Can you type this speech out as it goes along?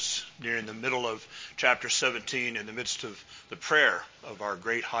Near in the middle of chapter 17, in the midst of the prayer of our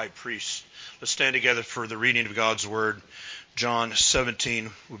great high priest. Let's stand together for the reading of God's word. John 17,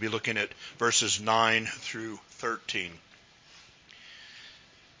 we'll be looking at verses 9 through 13.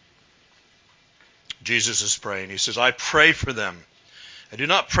 Jesus is praying. He says, I pray for them. I do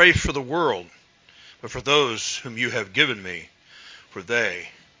not pray for the world, but for those whom you have given me, for they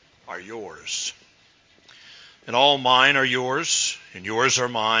are yours. And all mine are yours, and yours are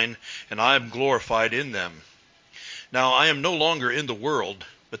mine, and I am glorified in them. Now I am no longer in the world,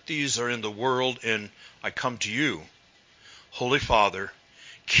 but these are in the world, and I come to you. Holy Father,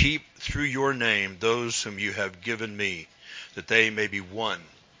 keep through your name those whom you have given me, that they may be one,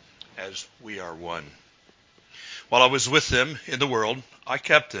 as we are one. While I was with them in the world, I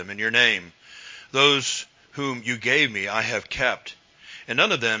kept them in your name. Those whom you gave me I have kept, and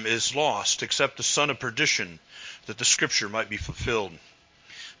none of them is lost except the son of perdition, that the scripture might be fulfilled.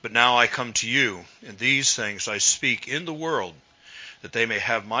 But now I come to you, and these things I speak in the world, that they may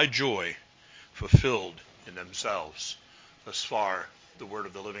have my joy fulfilled in themselves. Thus far, the word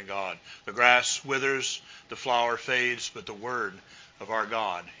of the living God. The grass withers, the flower fades, but the word of our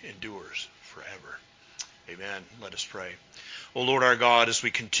God endures forever. Amen. Let us pray. O Lord our God, as we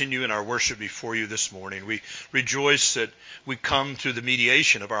continue in our worship before you this morning, we rejoice that we come through the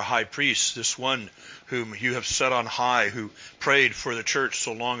mediation of our high priest, this one whom you have set on high, who prayed for the church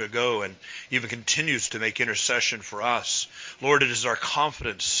so long ago and even continues to make intercession for us. Lord, it is our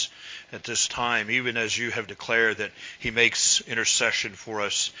confidence at this time, even as you have declared that he makes intercession for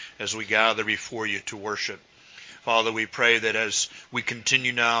us as we gather before you to worship. Father, we pray that as we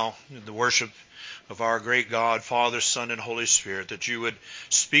continue now in the worship of our great God, Father, Son, and Holy Spirit, that you would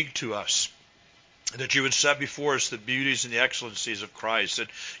speak to us, that you would set before us the beauties and the excellencies of Christ, that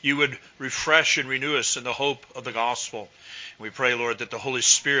you would refresh and renew us in the hope of the gospel. And we pray, Lord, that the Holy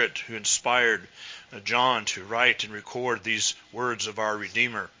Spirit who inspired John to write and record these words of our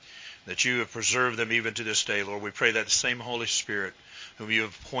Redeemer, that you have preserved them even to this day, Lord. We pray that the same Holy Spirit whom you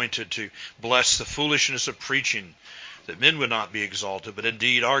have appointed to bless the foolishness of preaching, that men would not be exalted, but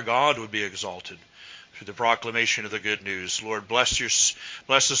indeed our God would be exalted through the proclamation of the good news. Lord, bless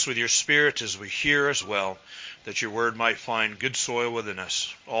us with your Spirit as we hear as well, that your word might find good soil within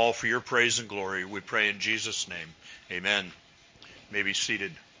us, all for your praise and glory. We pray in Jesus' name. Amen. You may be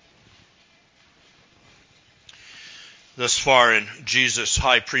seated. Thus far in Jesus'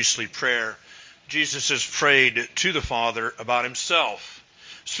 high priestly prayer, Jesus has prayed to the Father about himself,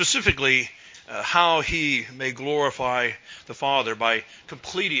 specifically how he may glorify the Father by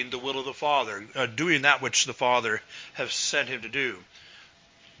completing the will of the Father, doing that which the Father has sent him to do.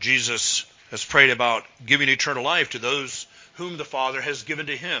 Jesus has prayed about giving eternal life to those whom the Father has given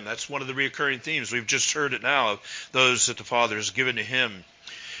to him. That's one of the recurring themes. We've just heard it now, of those that the Father has given to him.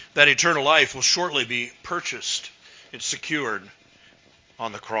 That eternal life will shortly be purchased and secured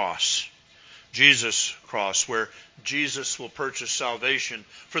on the cross. Jesus' cross, where Jesus will purchase salvation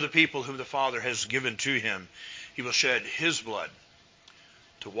for the people whom the Father has given to him. He will shed his blood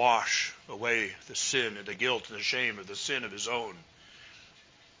to wash away the sin and the guilt and the shame of the sin of his own.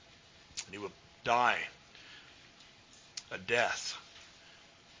 And he will die a death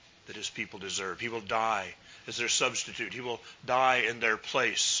that his people deserve. He will die as their substitute. He will die in their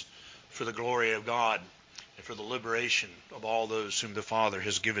place for the glory of God and for the liberation of all those whom the Father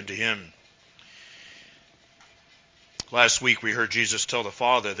has given to him. Last week we heard Jesus tell the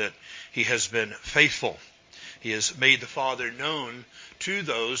Father that he has been faithful. He has made the Father known to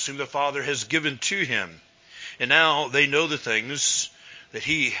those whom the Father has given to him. And now they know the things that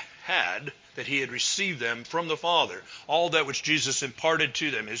he had received them from the Father. All that which Jesus imparted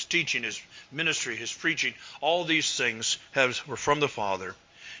to them, his teaching, his ministry, his preaching, all these things were from the Father.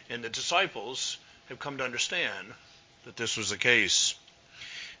 And the disciples have come to understand that this was the case.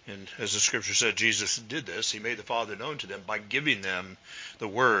 And as the scripture said, Jesus did this. He made the Father known to them by giving them the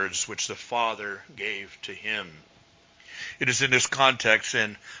words which the Father gave to him. It is in this context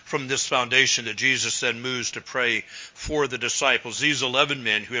and from this foundation that Jesus then moves to pray for the disciples, these 11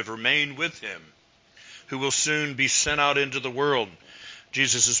 men who have remained with him, who will soon be sent out into the world.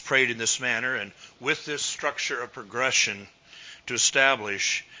 Jesus has prayed in this manner and with this structure of progression to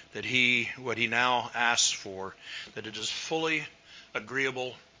establish that what he now asks for, that it is fully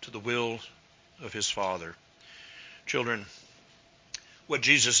agreeable to the will of his Father. Children, what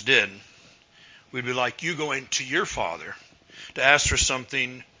Jesus did would be like you going to your Father to ask for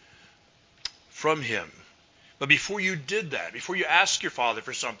something from him. But before you did that, before you ask your Father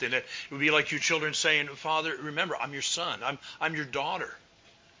for something, it would be like you children saying, Father, remember, I'm your son. I'm your daughter.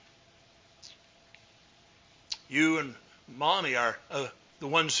 You and Mommy are the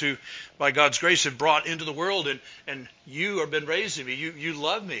ones who, by God's grace, have brought into the world, and you have been raising me. You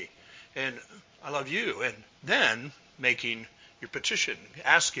love me, and I love you. And then making your petition,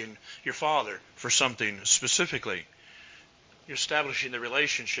 asking your Father for something specifically. You're establishing the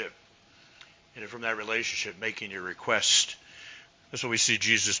relationship, and from that relationship, making your request. That's what we see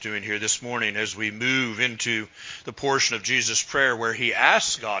Jesus doing here this morning as we move into the portion of Jesus' prayer where he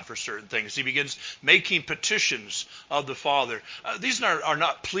asks God for certain things. He begins making petitions of the Father. These are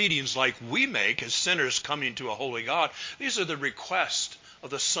not pleadings like we make as sinners coming to a holy God. These are the requests of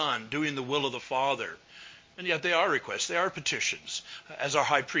the Son doing the will of the Father. And yet they are requests. They are petitions. As our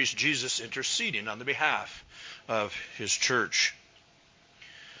high priest, Jesus interceding on the behalf of his church.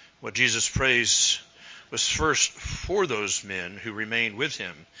 What Jesus prays was first for those men who remained with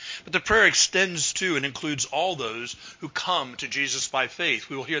him. But the prayer extends to and includes all those who come to Jesus by faith.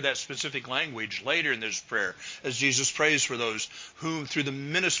 We will hear that specific language later in this prayer as Jesus prays for those whom through the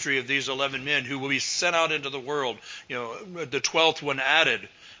ministry of these 11 men who will be sent out into the world, the 12th one added,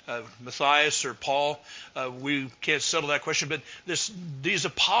 Matthias or Paul, we can't settle that question, but these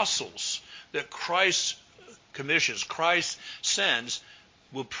apostles that Christ commissions, Christ sends,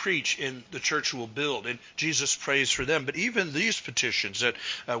 will preach and the church will build. And Jesus prays for them. But even these petitions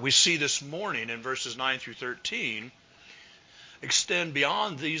that we see this morning in verses 9 through 13 extend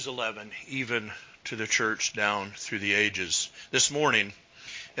beyond these 11, even to the church down through the ages. This morning,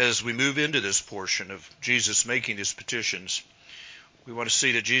 as we move into this portion of Jesus making his petitions, we want to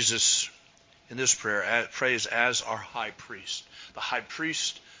see that Jesus, in this prayer, prays as our high priest, the high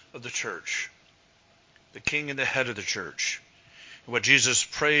priest of the church, the king and the head of the church. What Jesus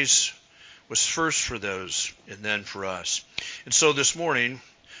prays was first for those and then for us. And so this morning,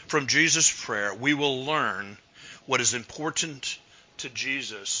 from Jesus' prayer, we will learn what is important to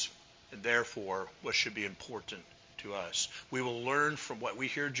Jesus and therefore what should be important to us. We will learn from what we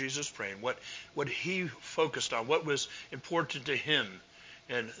hear Jesus praying, what he focused on, what was important to him.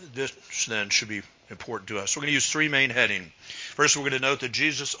 And this then should be important to us. We're going to use three main headings. First, we're going to note that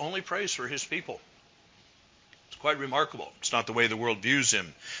Jesus only prays for his people. Quite remarkable. It's not the way the world views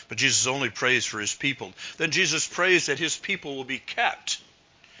him, but Jesus only prays for his people. Then Jesus prays that his people will be kept.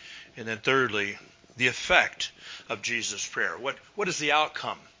 And then thirdly, the effect of Jesus' prayer. What is the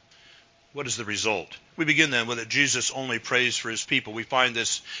outcome? What is the result? We begin then with that Jesus only prays for his people. We find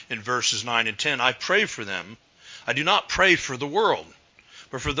this in verses 9 and 10. I pray for them. I do not pray for the world,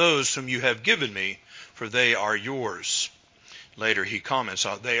 but for those whom you have given me, for they are yours. Later he comments,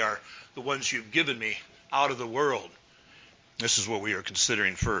 they are the ones you've given me out of the world. This is what we are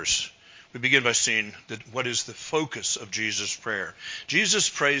considering first. We begin by seeing what is the focus of Jesus' prayer. Jesus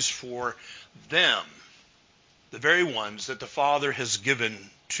prays for them, the very ones that the Father has given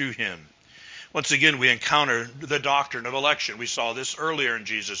to him. Once again, we encounter the doctrine of election. We saw this earlier in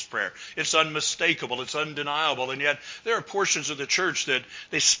Jesus' prayer. It's unmistakable. It's undeniable. And yet there are portions of the church that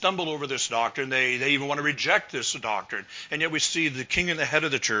they stumble over this doctrine. They even want to reject this doctrine. And yet we see the king and the head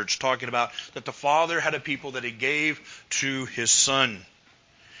of the church talking about that the Father had a people that he gave to his Son.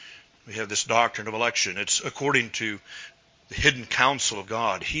 We have this doctrine of election. It's according to the hidden counsel of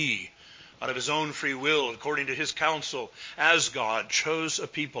God. He, out of his own free will, according to his counsel, as God, chose a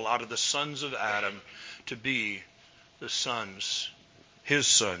people out of the sons of Adam to be the sons, his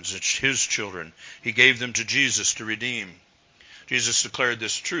children. He gave them to Jesus to redeem. Jesus declared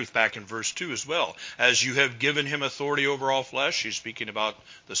this truth back in verse 2 as well. As you have given him authority over all flesh, he's speaking about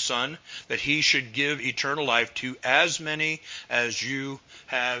the Son, that he should give eternal life to as many as you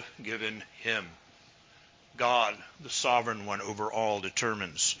have given him. God, the sovereign one over all,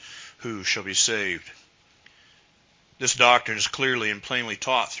 determines who shall be saved. This doctrine is clearly and plainly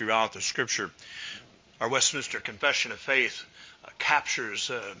taught throughout the Scripture. Our Westminster Confession of Faith captures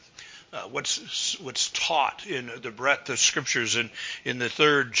what's taught in the breadth of Scriptures. In the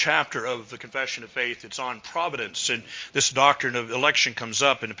third chapter of the Confession of Faith, it's on providence, and this doctrine of election comes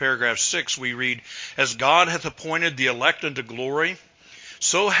up. In paragraph 6, we read, As God hath appointed the elect unto glory,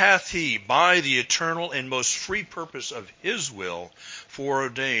 so hath he, by the eternal and most free purpose of his will,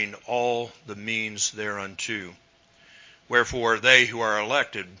 foreordained all the means thereunto. Wherefore they who are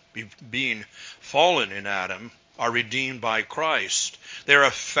elected, being fallen in Adam, are redeemed by Christ. They are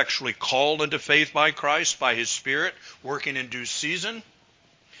effectually called unto faith by Christ, by his Spirit, working in due season.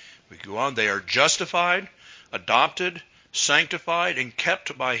 We go on, they are justified, adopted, sanctified, and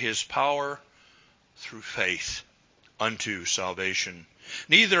kept by his power through faith unto salvation.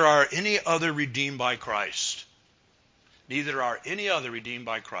 Neither are any other redeemed by Christ. Neither are any other redeemed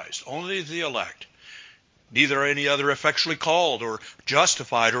by Christ. Only the elect. Neither are any other effectually called or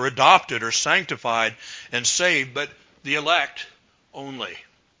justified or adopted or sanctified and saved, but the elect only.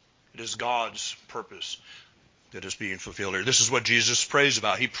 It is God's purpose that is being fulfilled here. This is what Jesus prays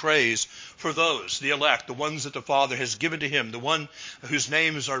about. He prays for those, the elect, the ones that the Father has given to him, the one whose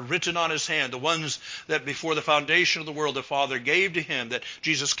names are written on his hand, the ones that before the foundation of the world the Father gave to him, that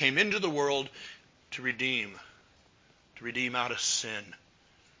Jesus came into the world to redeem out of sin,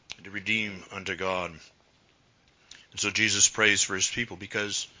 and to redeem unto God. And so Jesus prays for his people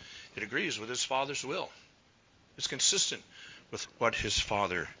because it agrees with his Father's will. It's consistent with what his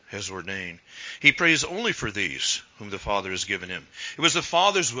Father has ordained. He prays only for these whom the Father has given him. It was the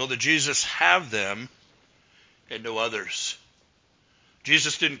Father's will that Jesus have them and no others.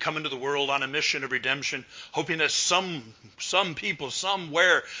 Jesus didn't come into the world on a mission of redemption, hoping that some people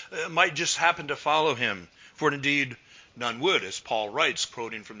somewhere might just happen to follow him. For indeed, none would, as Paul writes,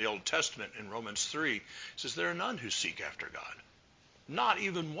 quoting from the Old Testament in Romans 3. He says, there are none who seek after God. Not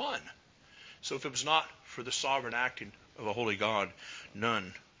even one. So if it was not for the sovereign acting of a holy God,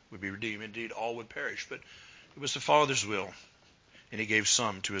 none would be redeemed. Indeed, all would perish. But it was the Father's will, and he gave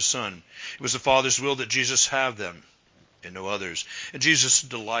some to his Son. It was the Father's will that Jesus have them, and no others. And Jesus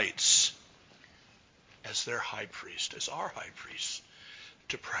delights, as their high priest, as our high priest,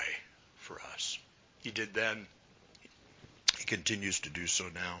 to pray for us. He did then. He continues to do so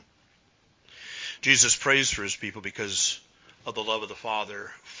now. Jesus prays for his people because of the love of the Father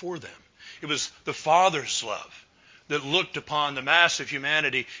for them. It was the Father's love that looked upon the mass of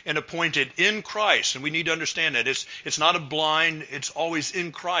humanity and appointed in Christ. And we need to understand that. It's not a blind, it's always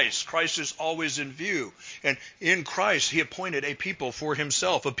in Christ. Christ is always in view. And in Christ, he appointed a people for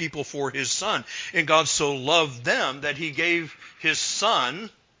himself, a people for his Son. And God so loved them that he gave his Son,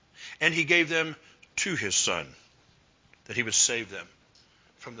 and he gave them to his Son, that he would save them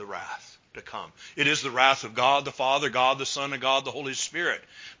from the wrath to come. It is the wrath of God the Father, God the Son, and God the Holy Spirit.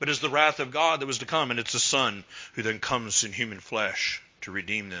 But it is the wrath of God that was to come, and it's the Son who then comes in human flesh to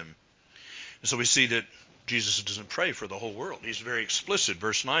redeem them. And so we see that Jesus doesn't pray for the whole world. He's very explicit.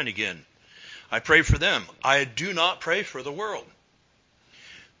 Verse 9 again. I pray for them. I do not pray for the world.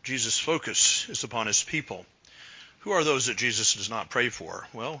 Jesus' focus is upon his people. Who are those that Jesus does not pray for?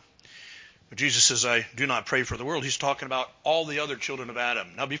 Well, when Jesus says, I do not pray for the world, he's talking about all the other children of Adam.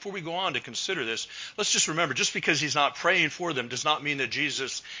 Now, before we go on to consider this, let's just remember, just because he's not praying for them does not mean that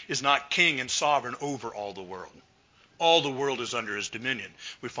Jesus is not king and sovereign over all the world. All the world is under his dominion.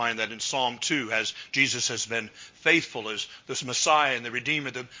 We find that in Psalm 2, as Jesus has been faithful as this Messiah and the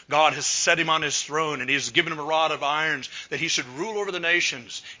Redeemer, that God has set him on his throne and he has given him a rod of iron that he should rule over the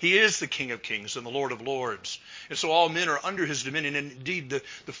nations. He is the King of kings and the Lord of lords. And so all men are under his dominion. And indeed, the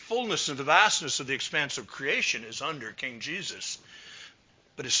fullness and the vastness of the expanse of creation is under King Jesus.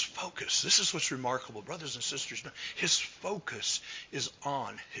 But his focus, this is what's remarkable, brothers and sisters, his focus is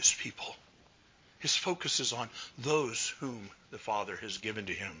on his people. His focus is on those whom the Father has given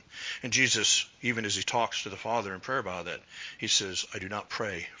to him. And Jesus, even as he talks to the Father in prayer about that, he says, I do not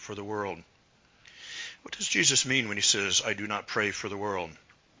pray for the world. What does Jesus mean when he says, I do not pray for the world?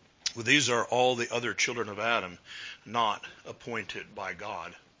 Well, these are all the other children of Adam not appointed by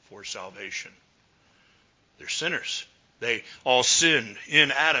God for salvation. They're sinners. They all sinned in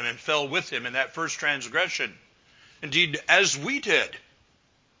Adam and fell with him in that first transgression. Indeed, as we did.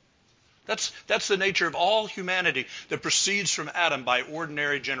 That's the nature of all humanity that proceeds from Adam by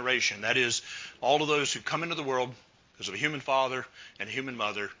ordinary generation. That is, all of those who come into the world because of a human father and a human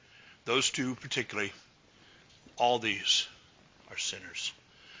mother, those two particularly, all these are sinners.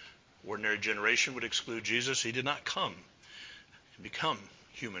 Ordinary generation would exclude Jesus. He did not come and become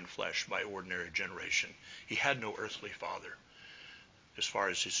human flesh by ordinary generation. He had no earthly father as far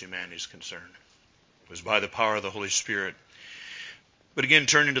as his humanity is concerned. It was by the power of the Holy Spirit. But again,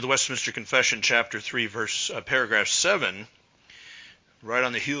 turning to the Westminster Confession, chapter 3, paragraph 7, right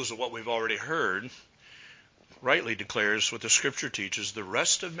on the heels of what we've already heard, rightly declares what the Scripture teaches. The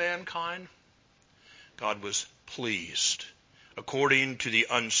rest of mankind, God was pleased, according to the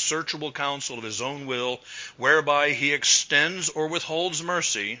unsearchable counsel of his own will, whereby he extends or withholds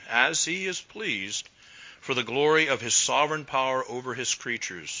mercy, as he is pleased, for the glory of his sovereign power over his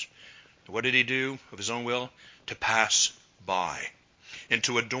creatures. What did he do of his own will? To pass by, and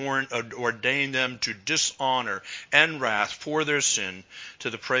to ordain them to dishonor and wrath for their sin, to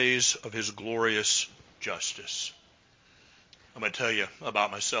the praise of his glorious justice. I'm going to tell you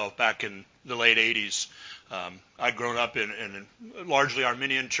about myself. Back in the late 80s, I'd grown up in largely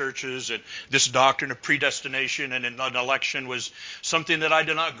Arminian churches, and this doctrine of predestination and an election was something that I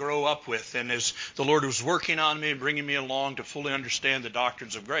did not grow up with. And as the Lord was working on me and bringing me along to fully understand the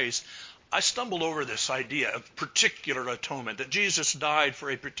doctrines of grace, I stumbled over this idea of particular atonement, that Jesus died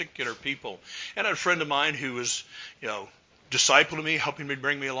for a particular people. And I had a friend of mine who was, discipling me, helping me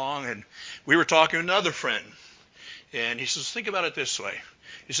bring me along. And we were talking to another friend. And he says, think about it this way.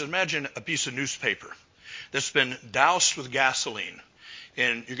 He says, imagine a piece of newspaper that's been doused with gasoline.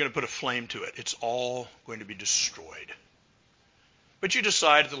 And you're going to put a flame to it. It's all going to be destroyed. But you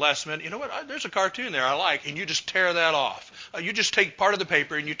decide at the last minute, you know what, there's a cartoon there I like, and you just tear that off. You just take part of the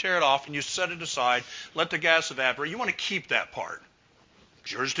paper and you tear it off and you set it aside, let the gas evaporate. You want to keep that part.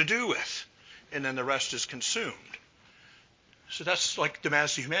 It's yours to do with. And then the rest is consumed. So that's like the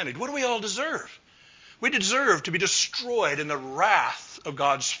mass of humanity. What do we all deserve? We deserve to be destroyed in the wrath of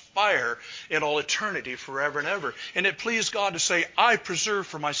God's fire in all eternity, forever and ever. And it pleased God to say, I preserve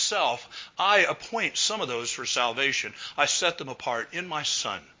for myself, I appoint some of those for salvation. I set them apart in my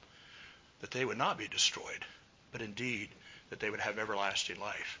Son, that they would not be destroyed, but indeed that they would have everlasting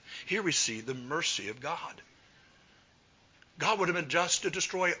life. Here we see the mercy of God. God would have been just to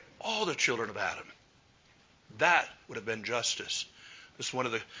destroy all the children of Adam. That would have been justice. It's one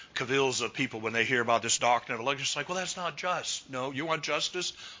of the cavils of people when they hear about this doctrine of election. It's like, well, that's not just. No, you want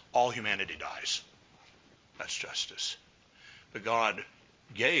justice? All humanity dies. That's justice. But God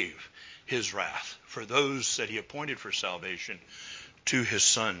gave his wrath for those that he appointed for salvation to his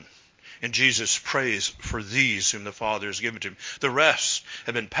Son. And Jesus prays for these whom the Father has given to him. The rest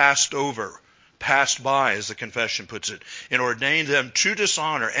have been passed over, passed by, as the confession puts it, and ordained them to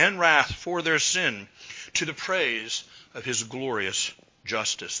dishonor and wrath for their sin, to the praise of his glorious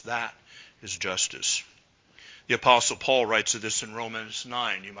justice. That is justice. The Apostle Paul writes of this in Romans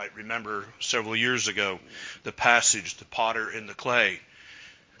 9. You might remember several years ago the passage, the potter in the clay.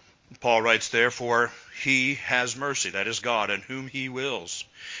 Paul writes, therefore, he has mercy, that is God, on whom he wills.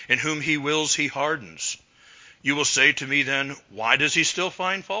 And whom he wills he hardens. You will say to me then, why does he still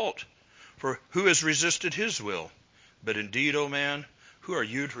find fault? For who has resisted his will? But indeed, O man, who are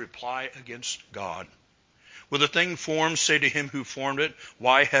you to reply against God? Will the thing formed say to him who formed it,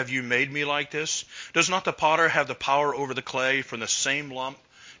 why have you made me like this? Does not the potter have the power over the clay from the same lump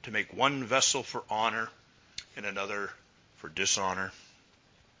to make one vessel for honor and another for dishonor?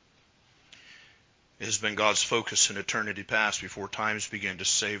 It has been God's focus in eternity past, before times began, to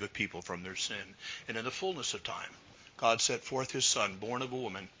save a people from their sin. And in the fullness of time, God set forth his Son, born of a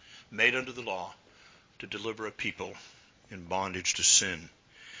woman, made under the law, to deliver a people in bondage to sin.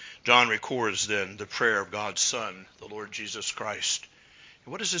 John records then the prayer of God's Son, the Lord Jesus Christ.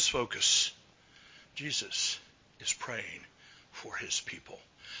 And what is his focus? Jesus is praying for his people.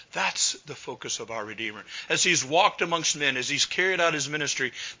 That's the focus of our Redeemer. As he's walked amongst men, as he's carried out his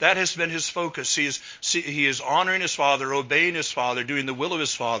ministry, that has been his focus. He is honoring his Father, obeying his Father, doing the will of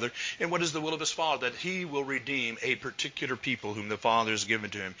his Father. And what is the will of his Father? That he will redeem a particular people whom the Father has given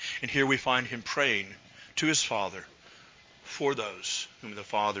to him. And here we find him praying to his Father for those whom the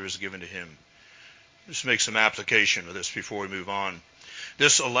Father has given to him. Let's make some application of this before we move on.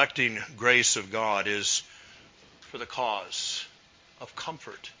 This electing grace of God is for the cause of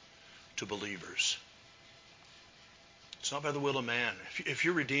comfort to believers. It's not by the will of man. If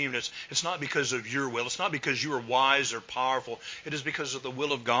you're redeemed, it's not because of your will. It's not because you are wise or powerful. It is because of the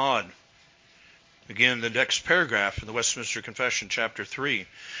will of God. Again, the next paragraph in the Westminster Confession, chapter 3,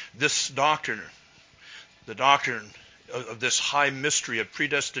 this doctrine, the doctrine of this high mystery of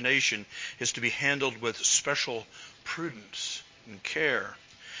predestination, is to be handled with special prudence and care,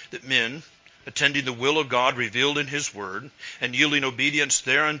 that men, attending the will of God revealed in his word, and yielding obedience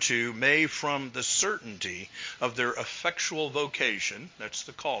thereunto, may from the certainty of their effectual vocation, that's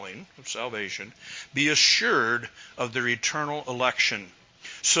the calling of salvation, be assured of their eternal election.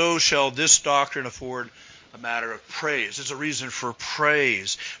 So shall this doctrine afford a matter of praise. It's a reason for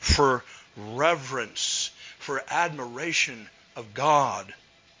praise, for reverence, for admiration of God,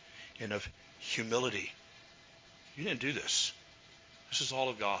 and of humility. You didn't do this. This is all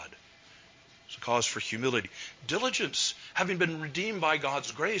of God. It's a cause for humility. Diligence, having been redeemed by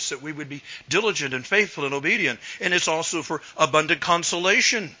God's grace, that we would be diligent and faithful and obedient. And it's also for abundant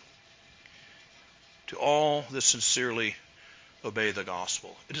consolation to all that sincerely obey the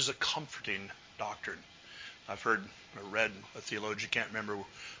gospel. It is a comforting doctrine. I've heard or read a theologian, can't remember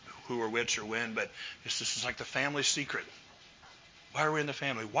who or which or when, but this is like the family secret. Why are we in the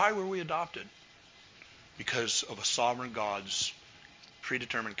family? Why were we adopted? Because of a sovereign God's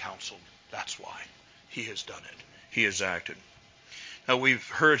predetermined counsel. That's why. He has done it. He has acted. Now we've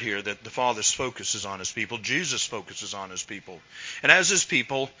heard here that the Father's focus is on his people. Jesus' focus is on his people. And as his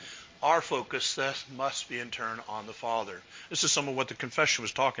people, our focus thus must be in turn on the Father. This is some of what the confession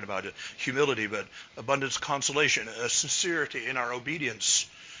was talking about. Humility, but abundance, consolation, a sincerity in our obedience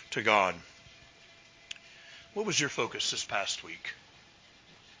to God. What was your focus this past week?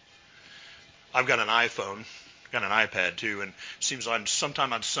 I've got an iPhone, got an iPad too, and it seems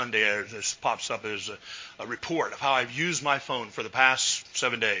sometime on Sunday this pops up as a report of how I've used my phone for the past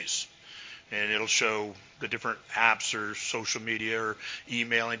 7 days. And it'll show the different apps or social media or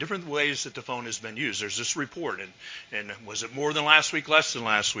emailing, different ways that the phone has been used. There's this report, and was it more than last week, less than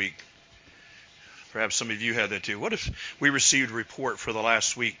last week? Perhaps some of you had that too. What if we received a report for the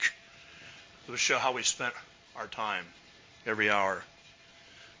last week that would show how we spent our time every hour?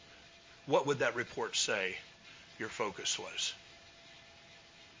 What would that report say your focus was?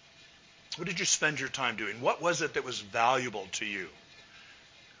 What did you spend your time doing? What was it that was valuable to you?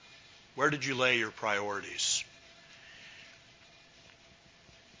 Where did you lay your priorities?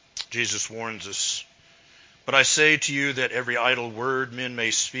 Jesus warns us, "But I say to you that every idle word men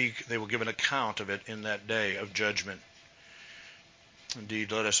may speak, they will give an account of it in that day of judgment."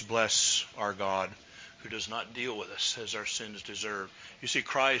 Indeed, let us bless our God, who does not deal with us as our sins deserve. You see,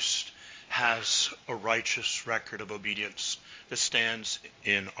 Christ has a righteous record of obedience that stands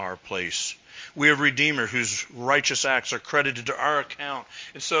in our place. We have a Redeemer whose righteous acts are credited to our account.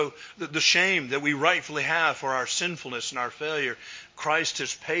 And so the shame that we rightfully have for our sinfulness and our failure, Christ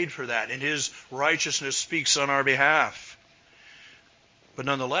has paid for that, and his righteousness speaks on our behalf. But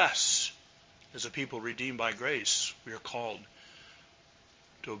nonetheless, as a people redeemed by grace, we are called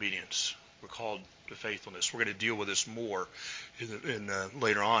to obedience. We're called to faithfulness. We're going to deal with this more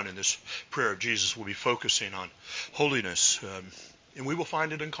later on in this prayer of Jesus. We'll be focusing on holiness, and we will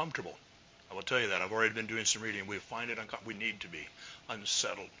find it uncomfortable. I will tell you that. I've already been doing some reading. We find it uncomfortable. We need to be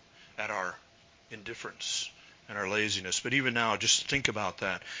unsettled at our indifference and our laziness. But even now, just think about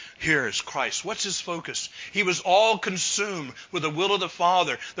that. Here is Christ. What's his focus? He was all consumed with the will of the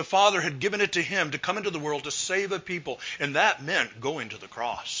Father. The Father had given it to him to come into the world to save a people. And that meant going to the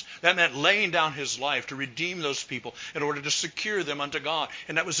cross. That meant laying down his life to redeem those people in order to secure them unto God.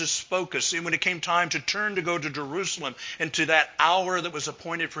 And that was his focus. And when it came time to turn to go to Jerusalem and to that hour that was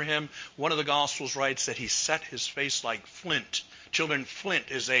appointed for him, one of the Gospels writes that he set his face like flint. Children,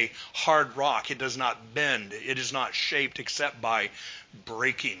 flint is a hard rock. It does not bend. It is not shaped except by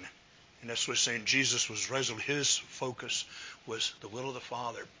breaking. And that's what saying Jesus was resolute. His focus was the will of the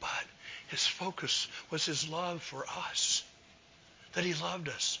Father. But his focus was his love for us. That he loved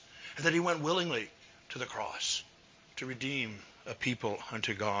us. And that he went willingly to the cross to redeem a people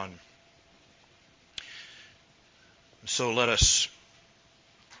unto God. And so let us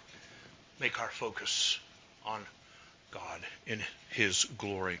make our focus on God in his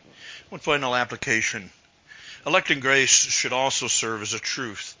glory. One final application. Electing grace should also serve as a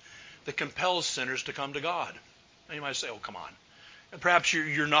truth that compels sinners to come to God. Now you might say, oh, come on. And perhaps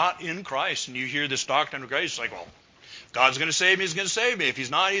you're not in Christ and you hear this doctrine of grace. It's like, well, if God's going to save me, he's going to save me. If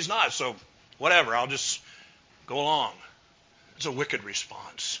he's not, he's not. So whatever, I'll just go along. It's a wicked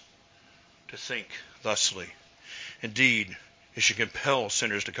response to think thusly. Indeed, it should compel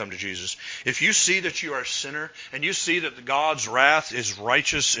sinners to come to Jesus. If you see that you are a sinner, and you see that God's wrath is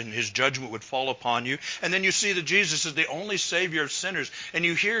righteous and his judgment would fall upon you, and then you see that Jesus is the only Savior of sinners, and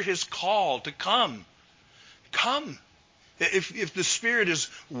you hear his call to come, come. If the Spirit is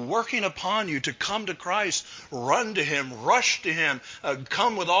working upon you to come to Christ, run to him, rush to him,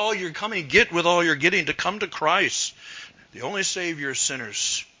 come with all you're coming, get with all you're getting to come to Christ. The only Savior of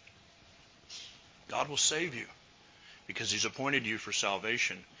sinners. God will save you, because he's appointed you for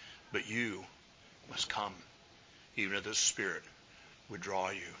salvation, but you must come, even if the Spirit would draw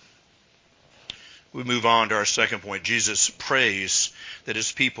you. We move on to our second point. Jesus prays that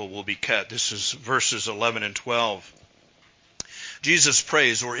his people will be kept. This is verses 11 and 12. Jesus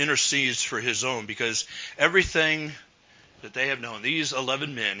prays or intercedes for his own, because everything that they have known, these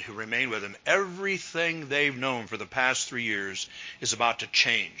 11 men who remain with him, everything they've known for the past 3 years is about to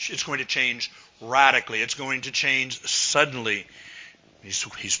change. It's going to change radically. It's going to change suddenly.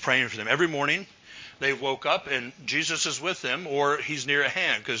 He's praying for them. Every morning they woke up and Jesus is with them, or he's near at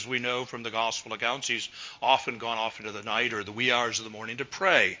hand, because we know from the gospel accounts he's often gone off into the night or the wee hours of the morning to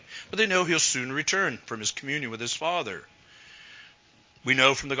pray. But they know he'll soon return from his communion with his Father. We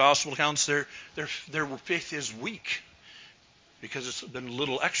know from the gospel accounts their faith is weak, because it's been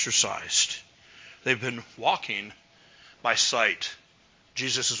little exercised. They've been walking by sight.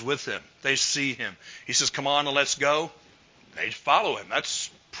 Jesus is with them. They see him. He says, come on and let's go. They follow him. That's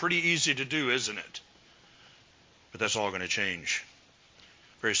pretty easy to do, isn't it? But that's all going to change.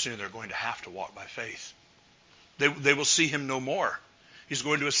 Very soon they're going to have to walk by faith. They will see him no more. He's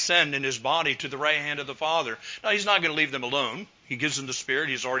going to ascend in his body to the right hand of the Father. Now, he's not going to leave them alone. He gives them the Spirit.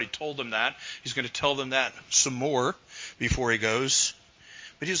 He's already told them that. He's going to tell them that some more before he goes.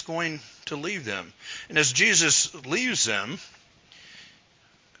 But he's going to leave them. And as Jesus leaves them,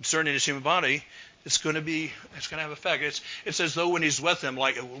 concerning his human body, it's going to have effect. It's as though when he's with them,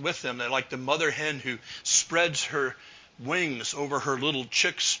 like the mother hen who spreads her wings over her little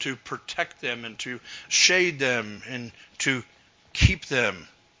chicks to protect them and to shade them and to keep them.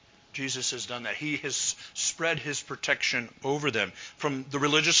 Jesus has done that. He has spread his protection over them. From the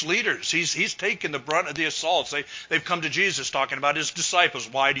religious leaders, he's taken the brunt of the assaults. They've come to Jesus talking about his disciples.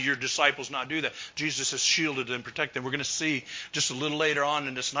 Why do your disciples not do that? Jesus has shielded and protected them. We're going to see just a little later on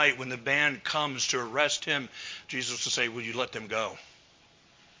in this night when the band comes to arrest him, Jesus will say, will you let them go?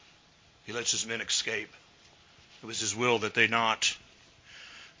 He lets his men escape. It was his will that they not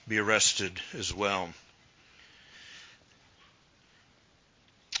be arrested as well.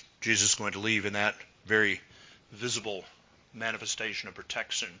 Jesus is going to leave, and that very visible manifestation of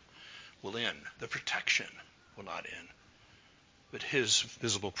protection will end. The protection will not end, but his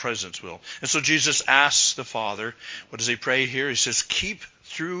visible presence will. And so Jesus asks the Father, what does he pray here? He says, keep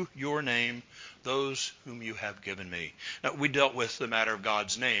through your name those whom you have given me. Now, we dealt with the matter of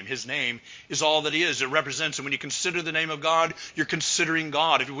God's name. His name is all that he is. It represents him. When you consider the name of God, you're considering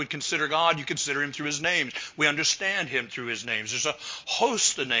God. If you would consider God, you consider him through his names. We understand him through his names. There's a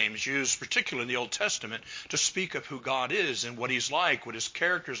host of names used, particularly in the Old Testament, to speak of who God is and what he's like, what his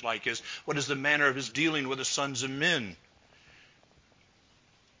character is like, what is the manner of his dealing with the sons of men.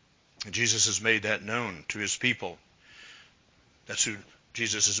 And Jesus has made that known to his people. That's who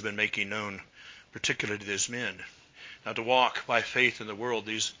Jesus has been making known, particularly to these men. Now, to walk by faith in the world,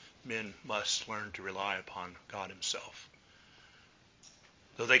 these men must learn to rely upon God himself.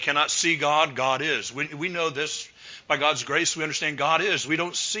 Though they cannot see God, God is. We know this by God's grace. We understand God is. We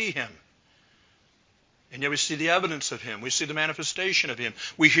don't see him. And yet we see the evidence of him. We see the manifestation of him.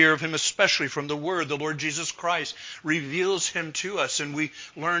 We hear of him especially from the Word. The Lord Jesus Christ reveals him to us, and we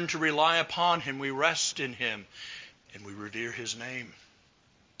learn to rely upon him. We rest in him, and we revere his name.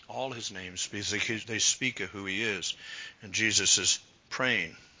 All his names, because they speak of who he is. And Jesus is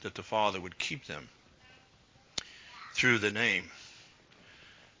praying that the Father would keep them through the name,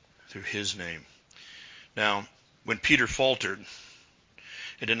 through his name. Now, when Peter faltered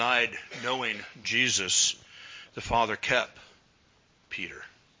and denied knowing Jesus, the Father kept Peter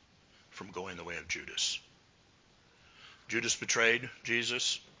from going the way of Judas. Judas betrayed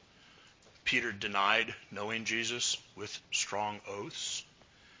Jesus. Peter denied knowing Jesus with strong oaths.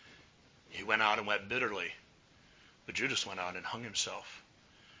 He went out and wept bitterly. But Judas went out and hung himself.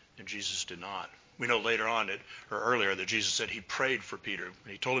 And Jesus did not. We know later on, or earlier, that Jesus said he prayed for Peter.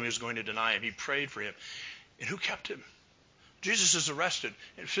 When he told him he was going to deny him, he prayed for him. And who kept him? Jesus is arrested,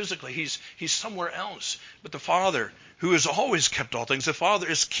 and physically he's somewhere else. But the Father, who has always kept all things, the Father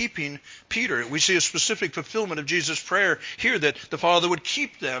is keeping Peter. We see a specific fulfillment of Jesus' prayer here, that the Father would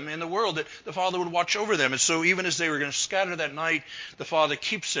keep them in the world, that the Father would watch over them. And so even as they were going to scatter that night, the Father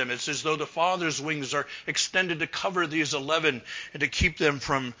keeps them. It's as though the Father's wings are extended to cover these 11 and to keep them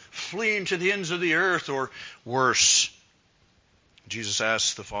from fleeing to the ends of the earth or worse. Jesus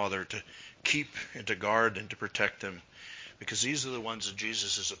asks the Father to keep and to guard and to protect them, because these are the ones that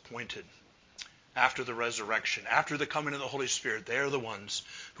Jesus has appointed after the resurrection, after the coming of the Holy Spirit. They are the ones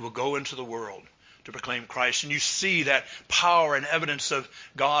who will go into the world to proclaim Christ. And you see that power and evidence of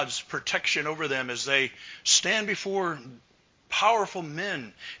God's protection over them as they stand before powerful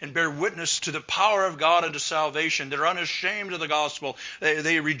men and bear witness to the power of God unto salvation. They're unashamed of the gospel.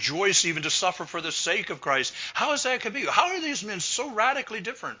 They rejoice even to suffer for the sake of Christ. How is that could be? How are these men so radically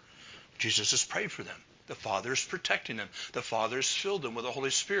different? Jesus has prayed for them. The Father is protecting them. The Father has filled them with the Holy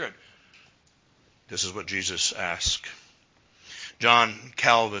Spirit. This is what Jesus asked. John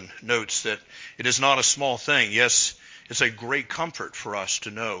Calvin notes that it is not a small thing. Yes, it's a great comfort for us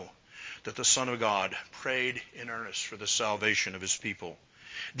to know that the Son of God prayed in earnest for the salvation of his people.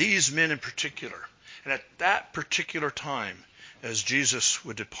 These men in particular, and at that particular time, as Jesus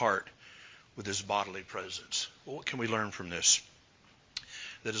would depart with his bodily presence. Well, what can we learn from this?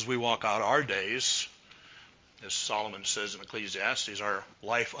 That as we walk out our days, as Solomon says in Ecclesiastes, our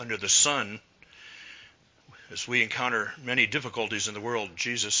life under the sun, as we encounter many difficulties in the world,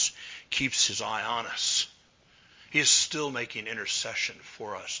 Jesus keeps his eye on us. He is still making intercession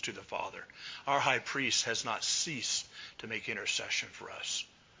for us to the Father. Our high priest has not ceased to make intercession for us.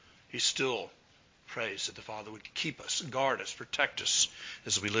 He still prays that the Father would keep us, guard us, protect us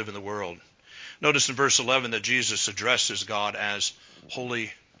as we live in the world. Notice in verse 11 that Jesus addresses God as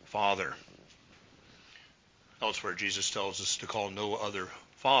Holy Father. Elsewhere, Jesus tells us to call no other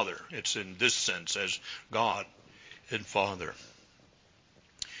Father. It's in this sense as God and Father.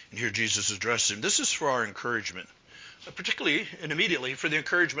 And here Jesus addresses him. This is for our encouragement, particularly and immediately for the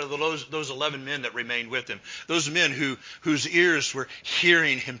encouragement of those 11 men that remained with him. Those men whose ears were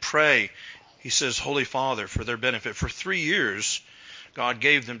hearing him pray He says, Holy Father, for their benefit. For 3 years, God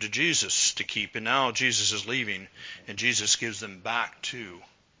gave them to Jesus to keep, and now Jesus is leaving, and Jesus gives them back to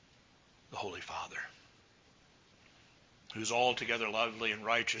the Holy Father, who's altogether lovely and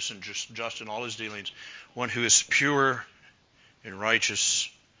righteous and just in all his dealings, one who is pure and righteous.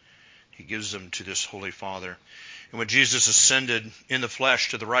 He gives them to this Holy Father. And when Jesus ascended in the flesh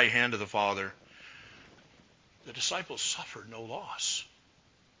to the right hand of the Father, the disciples suffered no loss.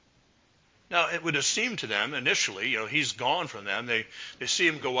 Now, it would have seemed to them initially, he's gone from them. They see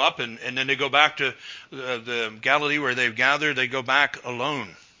him go up, and then they go back to the Galilee where they've gathered. They go back alone.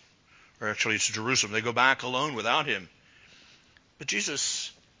 Or actually, it's Jerusalem. They go back alone without him. But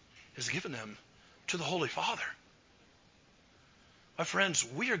Jesus has given them to the Holy Father. My friends,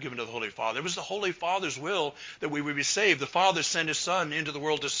 we are given to the Holy Father. It was the Holy Father's will that we would be saved. The Father sent his Son into the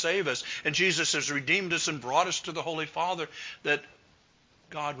world to save us. And Jesus has redeemed us and brought us to the Holy Father that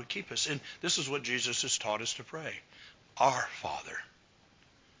God would keep us. And this is what Jesus has taught us to pray. Our Father,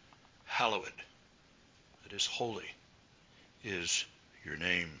 hallowed, that is holy, is your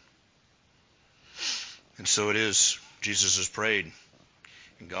name. And so it is. Jesus has prayed.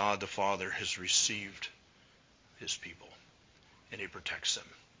 And God the Father has received his people. And he protects them.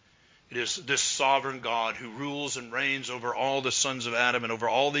 It is this sovereign God who rules and reigns over all the sons of Adam and over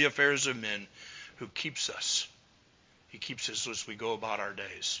all the affairs of men who keeps us. He keeps us as we go about our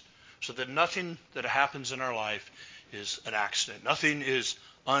days. So that nothing that happens in our life is an accident. Nothing is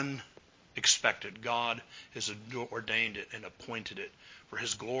unexpected. God has ordained it and appointed it for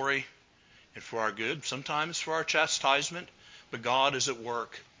his glory and for our good, sometimes for our chastisement. But God is at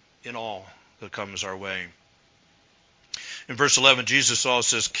work in all that comes our way. In verse 11, Jesus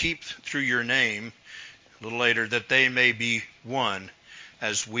also says, keep through your name, a little later, that they may be one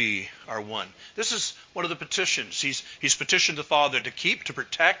as we are one. This is one of the petitions. He's petitioned the Father to keep, to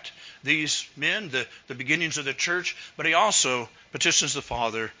protect these men, the beginnings of the church, but he also petitions the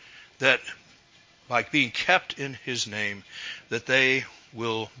Father that by being kept in his name, that they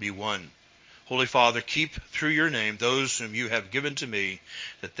will be one. Holy Father, keep through your name those whom you have given to me,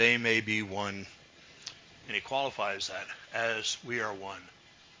 that they may be one. And he qualifies that as we are one.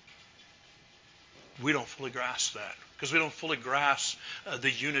 We don't fully grasp that because we don't fully grasp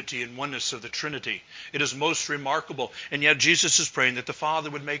the unity and oneness of the Trinity. It is most remarkable. And yet Jesus is praying that the Father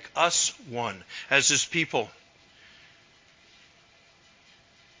would make us one as his people.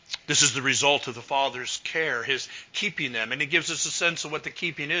 This is the result of the Father's care, his keeping them. And it gives us a sense of what the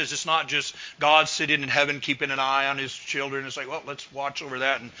keeping is. It's not just God sitting in heaven keeping an eye on his children. It's like, well, let's watch over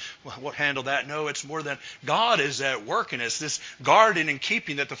that and we'll handle that. No, it's more than God is at work in us. This guarding and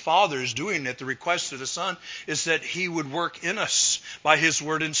keeping that the Father is doing at the request of the Son is that he would work in us by his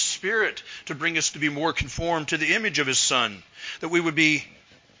word and spirit to bring us to be more conformed to the image of his Son. That we would be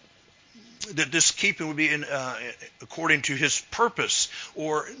that this keeping would be according to his purpose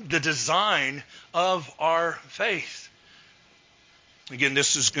or the design of our faith. Again,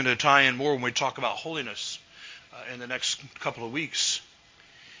 this is going to tie in more when we talk about holiness in the next couple of weeks.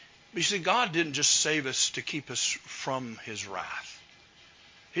 But you see, God didn't just save us to keep us from his wrath.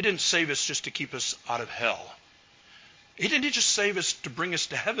 He didn't save us just to keep us out of hell. He didn't just save us to bring us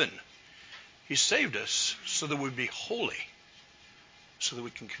to heaven. He saved us so that we'd be holy, so that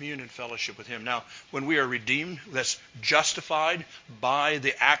we can commune in fellowship with him. Now, when we are redeemed, that's justified by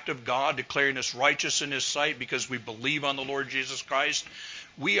the act of God declaring us righteous in his sight because we believe on the Lord Jesus Christ,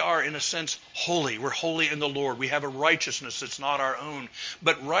 we are, in a sense, holy. We're holy in the Lord. We have a righteousness that's not our own.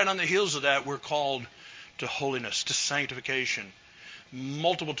 But right on the heels of that, we're called to holiness, to sanctification.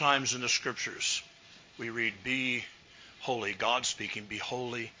 Multiple times in the Scriptures, we read, be holy. God speaking, be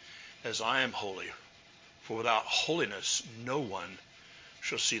holy as I am holy. For without holiness, no one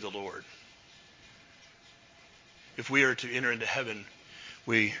shall see the Lord. If we are to enter into heaven,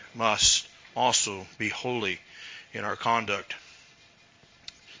 we must also be holy in our conduct.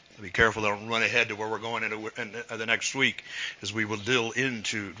 Be careful that I don't run ahead to where we're going into the next week, as we will delve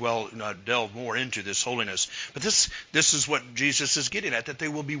more into this holiness. But this is what Jesus is getting at, that they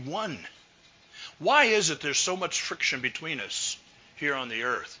will be one. Why is it there's so much friction between us here on the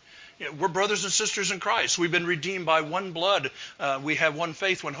earth? We're brothers and sisters in Christ. We've been redeemed by one blood. We have one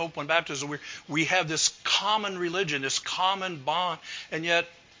faith, one hope, one baptism. We have this common religion, this common bond, and yet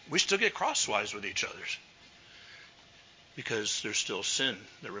we still get crosswise with each other because there's still sin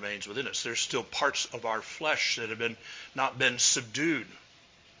that remains within us. There's still parts of our flesh that have not been subdued,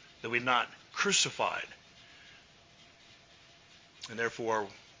 that we've not crucified. And therefore,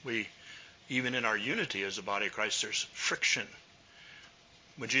 even in our unity as a body of Christ, there's friction.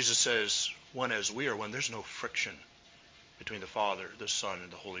 When Jesus says, one as we are one, there's no friction between the Father, the Son,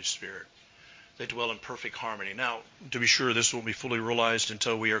 and the Holy Spirit. They dwell in perfect harmony. Now, to be sure, this won't be fully realized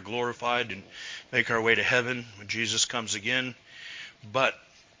until we are glorified and make our way to heaven when Jesus comes again. But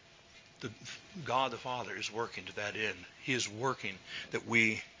God the Father is working to that end. He is working that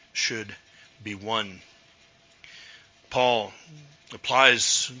we should be one. Paul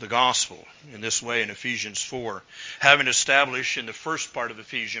applies the gospel in this way in Ephesians 4. Having established in the first part of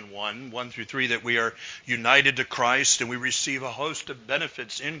Ephesians 1 through 3, that we are united to Christ and we receive a host of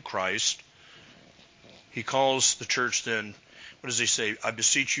benefits in Christ, he calls the church then, what does he say? I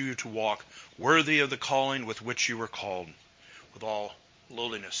beseech you to walk worthy of the calling with which you were called, with all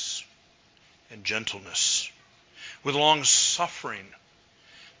lowliness and gentleness, with long suffering,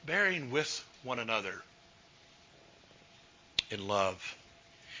 bearing with one another in love,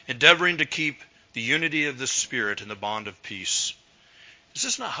 endeavoring to keep the unity of the Spirit in the bond of peace. Is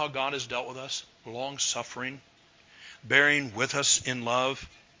this not how God has dealt with us? Long suffering, bearing with us in love.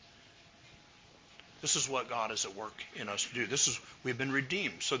 This is what God is at work in us to do. We've been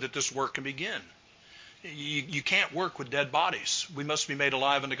redeemed so that this work can begin. You can't work with dead bodies. We must be made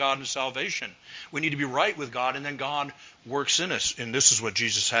alive unto God in salvation. We need to be right with God, and then God works in us. And this is what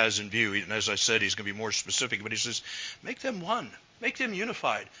Jesus has in view. And as I said, he's going to be more specific. But he says, make them one. Make them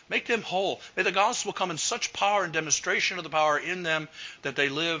unified. Make them whole. May the gospel come in such power and demonstration of the power in them that they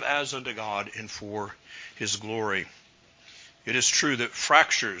live as unto God and for his glory. It is true that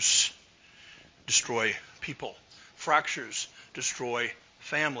fractures destroy people. Fractures destroy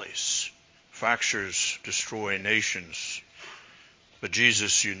families. Fractures destroy nations. But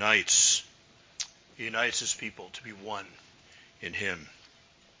Jesus unites. He unites his people to be one in him.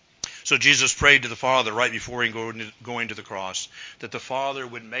 So Jesus prayed to the Father right before going to the cross that the Father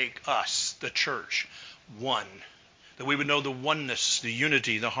would make us, the church, one. That we would know the oneness, the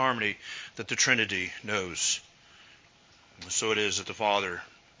unity, the harmony that the Trinity knows. And so it is that the Father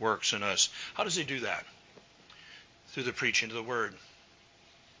works in us. How does he do that? Through the preaching of the Word.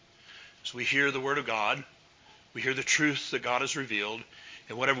 So we hear the Word of God, we hear the truth that God has revealed,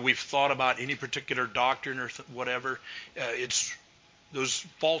 and whatever we've thought about any particular doctrine or whatever, those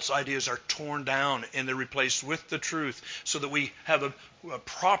false ideas are torn down and they're replaced with the truth so that we have a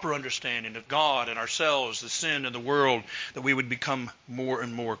proper understanding of God and ourselves, the sin and the world, that we would become more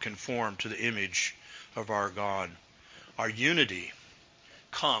and more conformed to the image of our God. Our unity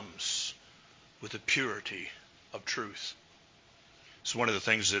comes with the purity of truth. It's one of the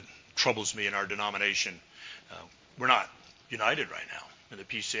things that troubles me in our denomination. We're not united right now in the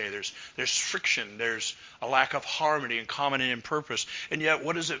PCA. There's friction. There's a lack of harmony and common in purpose. And yet,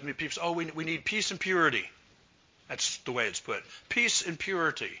 what does it mean? People say, oh, we need peace and purity. That's the way it's put. Peace and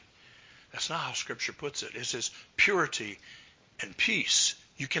purity. That's not how Scripture puts it. It says purity and peace.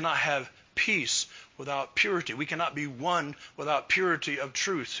 You cannot have peace without purity. We cannot be one without purity of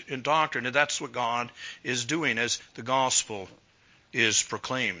truth in doctrine. And that's what God is doing as the gospel is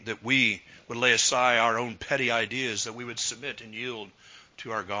proclaimed, that we would lay aside our own petty ideas, that we would submit and yield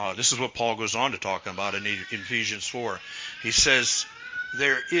to our God. This is what Paul goes on to talk about in Ephesians 4. He says,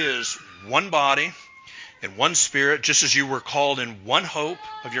 there is one body and one Spirit, just as you were called in one hope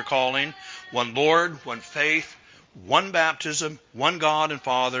of your calling, one Lord, one faith, one baptism, one God and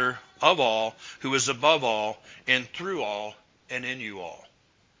Father of all, who is above all and through all and in you all.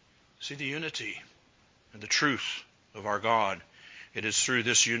 See the unity and the truth of our God. It is through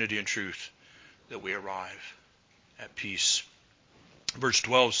this unity and truth that we arrive at peace. Verse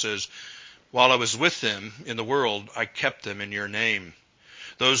 12 says, while I was with them in the world, I kept them in your name.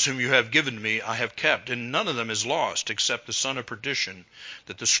 Those whom you have given me I have kept, and none of them is lost except the son of perdition,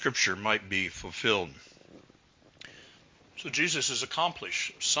 that the scripture might be fulfilled. So Jesus has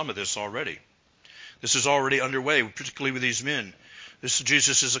accomplished some of this already. This is already underway, particularly with these men.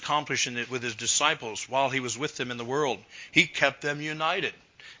 Jesus is accomplishing it with his disciples while he was with them in the world. He kept them united,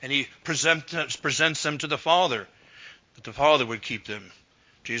 and he presents them to the Father, that the Father would keep them.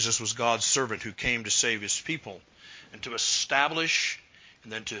 Jesus was God's servant who came to save his people and to establish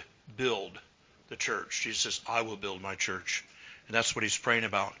and then to build the church. Jesus says, I will build my church. And that's what he's praying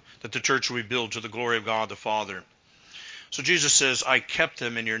about, that the church will be built to the glory of God the Father. So Jesus says, I kept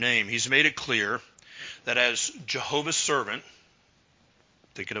them in your name. He's made it clear that as Jehovah's servant,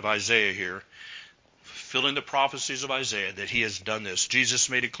 thinking of Isaiah here, fulfilling the prophecies of Isaiah, that he has done this. Jesus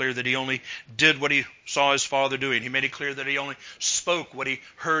made it clear that he only did what he saw his Father doing. He made it clear that he only spoke what he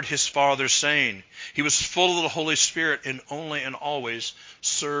heard his Father saying. He was full of the Holy Spirit and only and always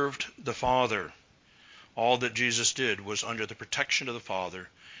served the Father. All that Jesus did was under the protection of the Father.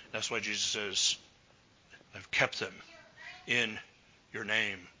 That's why Jesus says, I've kept them in your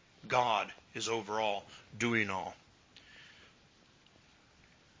name. God is over all, doing all.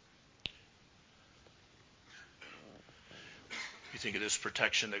 think of this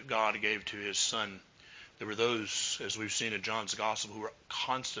protection that God gave to his son. There were those, as we've seen in John's gospel, who were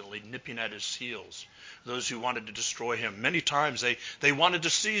constantly nipping at his heels. Those who wanted to destroy him. Many times they wanted to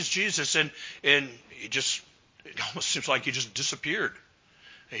seize Jesus, and it almost seems like he just disappeared.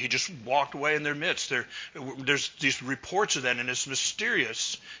 He just walked away in their midst. There's these reports of that, and it's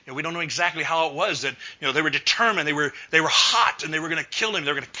mysterious. We don't know exactly how it was that they were determined. They were hot, and they were going to kill him.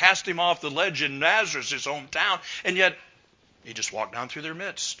 They were going to cast him off the ledge in Nazareth, his hometown, and yet he just walked down through their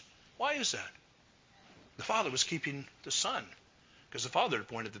midst. Why is that? The Father was keeping the Son, because the Father had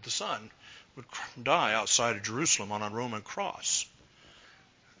appointed that the Son would die outside of Jerusalem on a Roman cross.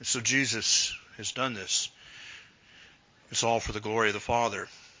 And so Jesus has done this. It's all for the glory of the Father.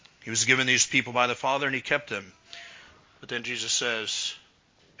 He was given these people by the Father, and he kept them. But then Jesus says,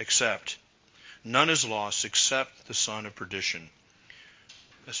 except. None is lost except the son of perdition.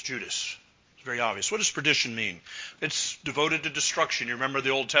 That's Judas. It's very obvious. What does perdition mean? It's devoted to destruction. You remember the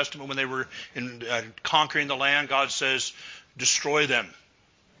Old Testament when they were conquering the land? God says, destroy them.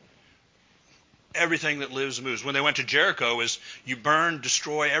 Everything that lives and moves. When they went to Jericho, you burn,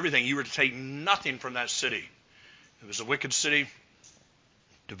 destroy everything. You were to take nothing from that city. It was a wicked city,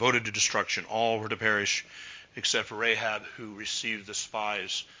 devoted to destruction. All were to perish except for Rahab, who received the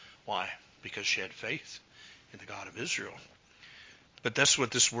spies. Why? Because she had faith in the God of Israel. But that's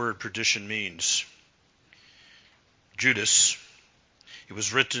what this word perdition means. Judas, it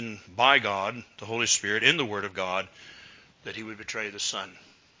was written by God, the Holy Spirit, in the Word of God, that he would betray the Son.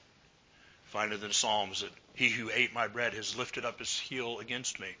 Find it in the Psalms that he who ate my bread has lifted up his heel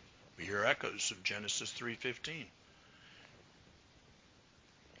against me. We hear echoes of Genesis 3:15.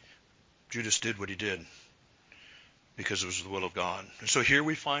 Judas did what he did because it was the will of God. And so here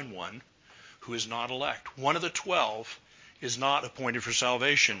we find one who is not elect. One of the 12 is not appointed for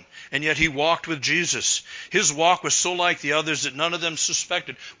salvation. And yet he walked with Jesus. His walk was so like the others that none of them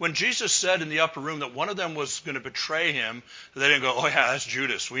suspected. When Jesus said in the upper room that one of them was going to betray him, they didn't go, oh yeah, that's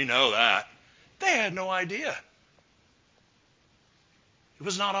Judas. We know that. They had no idea. It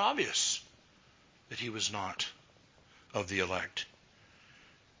was not obvious that he was not of the elect.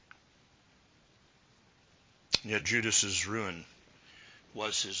 Yet Judas's ruin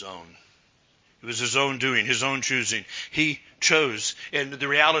was his own. It was his own doing, his own choosing. He chose, and the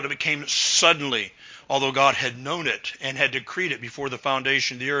reality of it came suddenly, although God had known it and had decreed it before the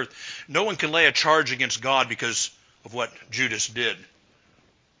foundation of the earth. No one can lay a charge against God because of what Judas did.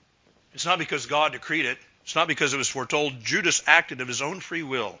 It's not because God decreed it. It's not because it was foretold. Judas acted of his own free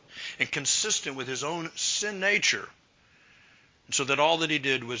will and consistent with his own sin nature. And so that all that he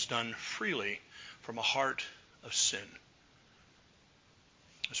did was done freely from a heart of sin.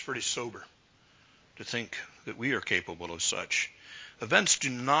 It's pretty sober to think that we are capable of such. Events do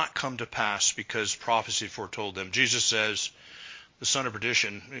not come to pass because prophecy foretold them. Jesus says, the son of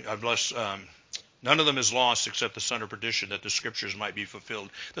perdition, none of them is lost except the son of perdition, that the scriptures might be fulfilled.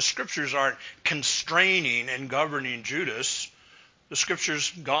 The scriptures aren't constraining and governing Judas. The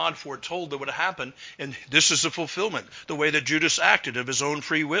scriptures, God foretold that would happen, and this is the fulfillment, the way that Judas acted of his own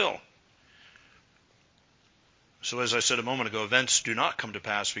free will. So as I said a moment ago, events do not come to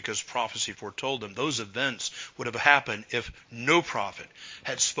pass because prophecy foretold them. Those events would have happened if no prophet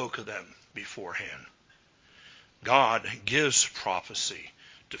had spoken of them beforehand. God gives prophecy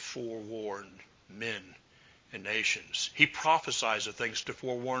to forewarn men and nations. He prophesies of things to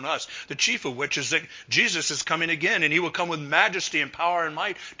forewarn us, the chief of which is that Jesus is coming again, and he will come with majesty and power and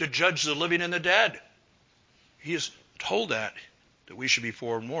might to judge the living and the dead. He has told that we should be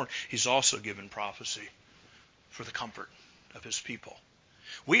forewarned. He's also given prophecy for the comfort of his people.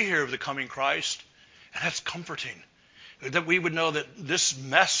 We hear of the coming Christ, and that's comforting. That we would know that this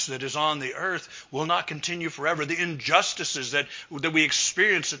mess that is on the earth will not continue forever. The injustices that we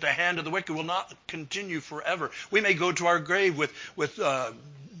experience at the hand of the wicked will not continue forever. We may go to our grave with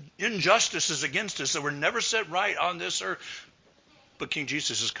injustices against us that were never set right on this earth. But King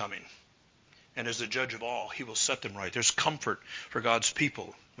Jesus is coming. And as the judge of all, he will set them right. There's comfort for God's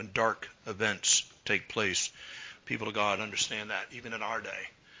people when dark events take place. People of God understand that even in our day.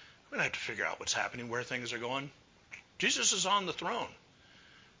 We don't have to figure out what's happening, where things are going. Jesus is on the throne.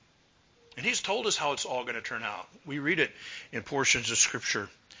 And he's told us how it's all going to turn out. We read it in portions of Scripture.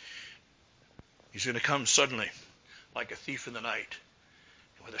 He's going to come suddenly, like a thief in the night,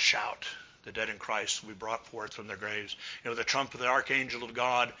 and with a shout. The dead in Christ will be brought forth from their graves. The trump of the archangel of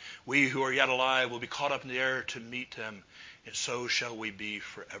God, we who are yet alive will be caught up in the air to meet them. And so shall we be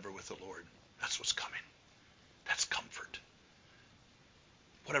forever with the Lord. That's what's coming. That's comfort.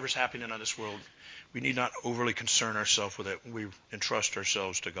 Whatever's happening on this world, we need not overly concern ourselves with it. We entrust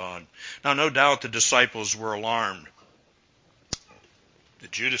ourselves to God. Now, no doubt the disciples were alarmed.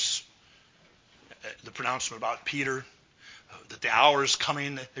 that Judas, the pronouncement about Peter, that the hour is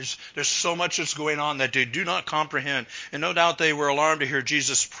coming. There's so much that's going on that they do not comprehend. And no doubt they were alarmed to hear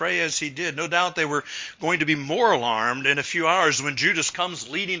Jesus pray as he did. No doubt they were going to be more alarmed in a few hours when Judas comes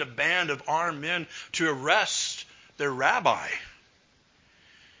leading a band of armed men to arrest their rabbi.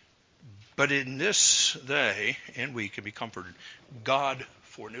 But in this day, and we can be comforted, God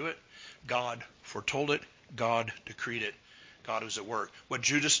foreknew it, God foretold it, God decreed it. God was at work. What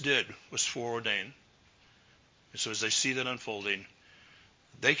Judas did was foreordained. And so as they see that unfolding,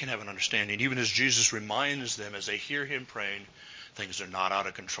 they can have an understanding. Even as Jesus reminds them, as they hear him praying, things are not out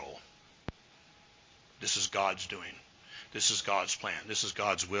of control. This is God's doing. This is God's plan. This is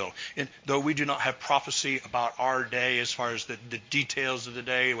God's will. And though we do not have prophecy about our day as far as the details of the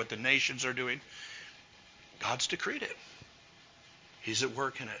day, what the nations are doing, God's decreed it. He's at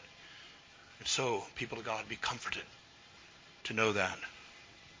work in it. And so, people of God, be comforted to know that.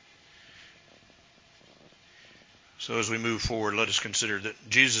 So as we move forward, let us consider that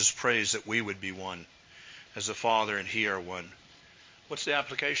Jesus prays that we would be one as the Father and he are one. What's the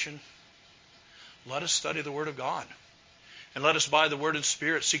application? Let us study the Word of God. And let us by the Word and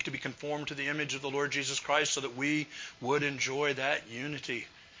Spirit seek to be conformed to the image of the Lord Jesus Christ so that we would enjoy that unity,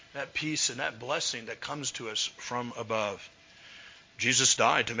 that peace, and that blessing that comes to us from above. Jesus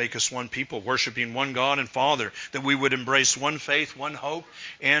died to make us one people, worshiping one God and Father, that we would embrace one faith, one hope,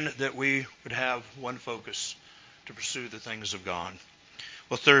 and that we would have one focus to pursue the things of God.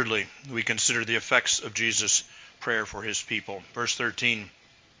 Well, thirdly, we consider the effects of Jesus' prayer for his people. Verse 13,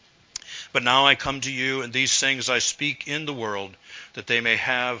 but now I come to you, and these things I speak in the world, that they may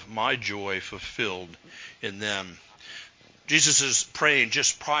have my joy fulfilled in them. Jesus is praying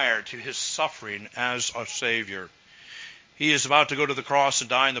just prior to his suffering as our Savior. He is about to go to the cross and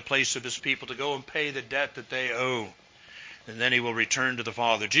die in the place of his people, to go and pay the debt that they owe. And then he will return to the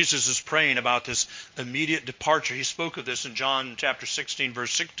Father. Jesus is praying about this immediate departure. He spoke of this in John chapter 16,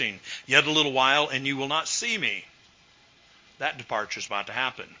 verse 16. Yet a little while, and you will not see me. That departure is about to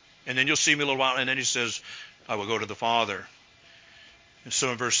happen. And then you'll see me a little while, and then he says, I will go to the Father. And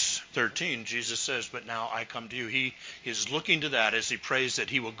so in verse 13, Jesus says, but now I come to you. He is looking to that as he prays that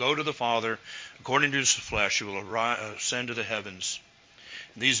he will go to the Father. According to his flesh, he will ascend to the heavens.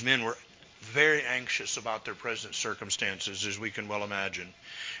 And these men were very anxious about their present circumstances, as we can well imagine.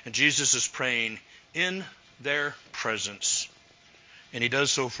 And Jesus is praying in their presence. And he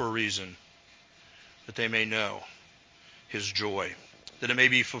does so for a reason, that they may know his joy, that it may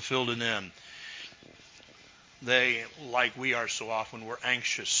be fulfilled in them. They, like we are so often, we're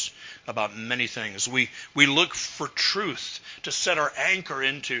anxious about many things. We look for truth to set our anchor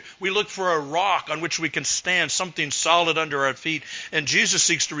into. We look for a rock on which we can stand, something solid under our feet. And Jesus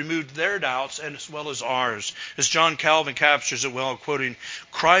seeks to remove their doubts as well as ours. As John Calvin captures it well, quoting,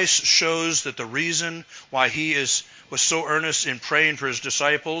 Christ shows that the reason why he was so earnest in praying for his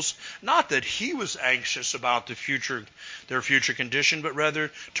disciples, not that he was anxious about their future condition, but rather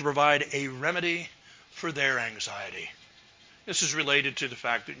to provide a remedy for their anxiety. This is related to the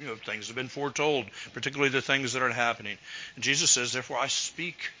fact that things have been foretold, particularly the things that are happening. And Jesus says, therefore I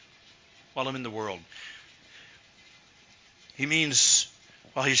speak while I'm in the world. He means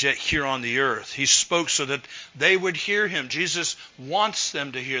while he's yet here on the earth. He spoke so that they would hear him. Jesus wants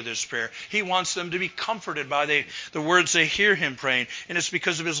them to hear this prayer. He wants them to be comforted by the words they hear him praying. And it's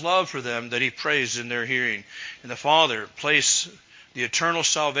because of his love for them that he prays in their hearing. And the Father placed the eternal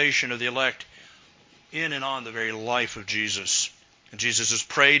salvation of the elect in and on the very life of Jesus. And Jesus has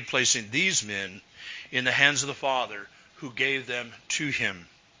prayed, placing these men in the hands of the Father who gave them to him.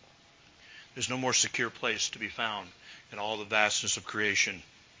 There's no more secure place to be found in all the vastness of creation.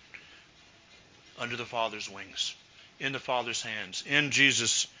 Under the Father's wings, in the Father's hands, in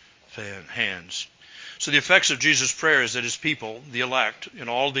Jesus' hands. So the effects of Jesus' prayer is that his people, the elect, in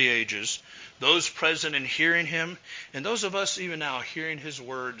all the ages, those present and hearing him, and those of us even now hearing his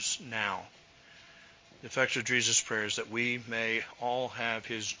words now, the effect of Jesus' prayer is that we may all have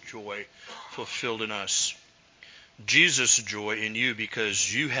his joy fulfilled in us. Jesus' joy in you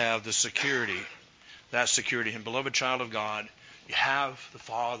because you have the security, that security. And beloved child of God, you have the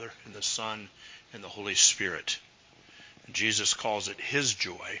Father and the Son and the Holy Spirit. And Jesus calls it his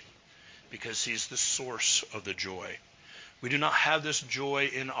joy because he's the source of the joy. We do not have this joy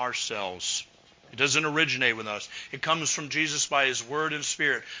in ourselves. It doesn't originate with us. It comes from Jesus by his word and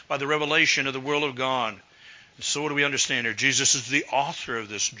spirit, by the revelation of the will of God. And so what do we understand here? Jesus is the author of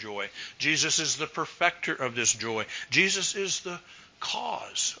this joy. Jesus is the perfecter of this joy. Jesus is the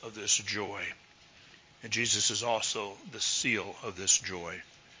cause of this joy. And Jesus is also the seal of this joy.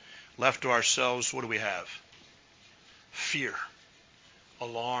 Left to ourselves, what do we have? Fear.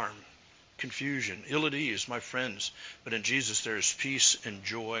 alarm, confusion, ill at ease, my friends. But in Jesus there is peace and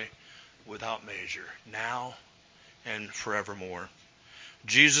joy without measure, now and forevermore.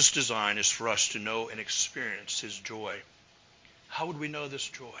 Jesus' design is for us to know and experience his joy. How would we know this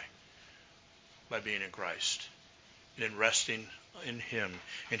joy? By being in Christ and in resting in him,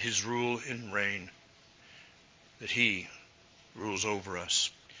 in his rule and reign, that he rules over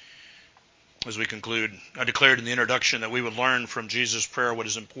us. As we conclude, I declared in the introduction that we would learn from Jesus' prayer what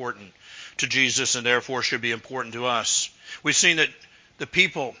is important to Jesus and therefore should be important to us. We've seen that the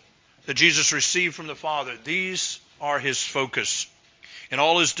people that Jesus received from the Father, these are his focus, and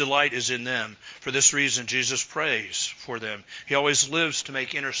all his delight is in them. For this reason, Jesus prays for them. He always lives to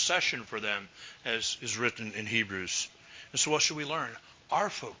make intercession for them, as is written in Hebrews. And so what should we learn? Our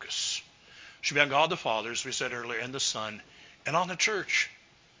focus should be on God the Father, as we said earlier, and the Son, and on the church.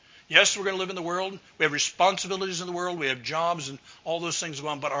 Yes, we're going to live in the world. We have responsibilities in the world. We have jobs and all those things go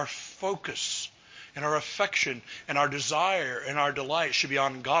on. But our focus and our affection and our desire and our delight should be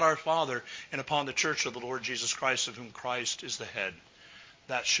on God our Father and upon the church of the Lord Jesus Christ, of whom Christ is the head.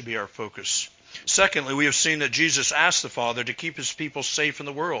 That should be our focus. Secondly, we have seen that Jesus asked the Father to keep his people safe in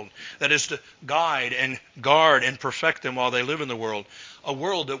the world. That is, to guide and guard and perfect them while they live in the world. A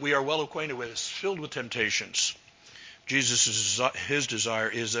world that we are well acquainted with is filled with temptations. His desire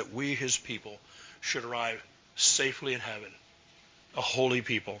is that we, his people, should arrive safely in heaven. A holy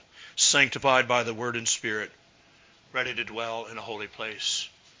people, sanctified by the word and spirit, ready to dwell in a holy place.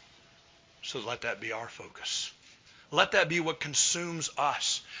 So let that be our focus. Let that be what consumes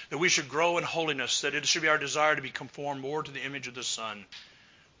us, that we should grow in holiness, that it should be our desire to be conformed more to the image of the Son.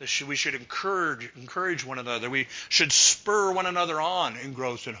 That we should encourage one another. We should spur one another on in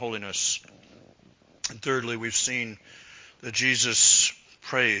growth in holiness. And thirdly, we've seen that Jesus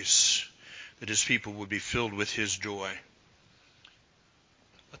prays that his people would be filled with his joy.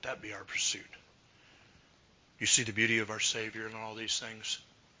 Let that be our pursuit. You see the beauty of our Savior in all these things?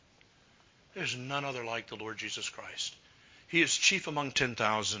 There's none other like the Lord Jesus Christ. He is chief among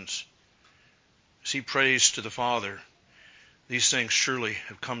 10,000s. As he prays to the Father, these things surely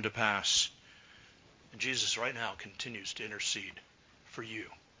have come to pass. And Jesus right now continues to intercede for you,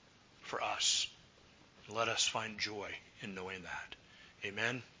 for us. Let us find joy in knowing that.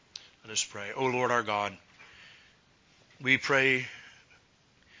 Amen. Let us pray. O Lord our God, we pray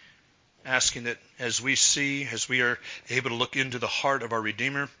asking that as we are able to look into the heart of our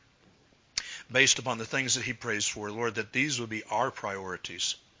Redeemer, based upon the things that he prays for, Lord, that these would be our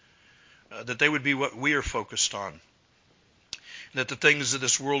priorities, that they would be what we are focused on, that the things of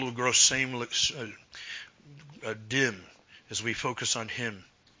this world will grow dim as we focus on him,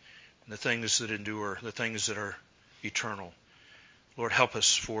 and the things that endure, the things that are eternal. Lord, help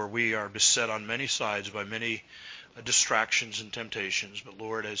us, for we are beset on many sides by many distractions and temptations. But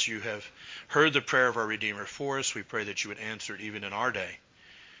Lord, as you have heard the prayer of our Redeemer for us, we pray that you would answer it even in our day,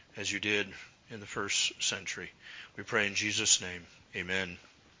 as you did in the first century. We pray in Jesus' name. Amen.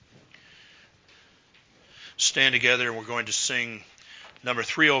 Stand together, and we're going to sing number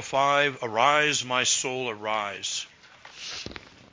 305, Arise, My Soul, Arise.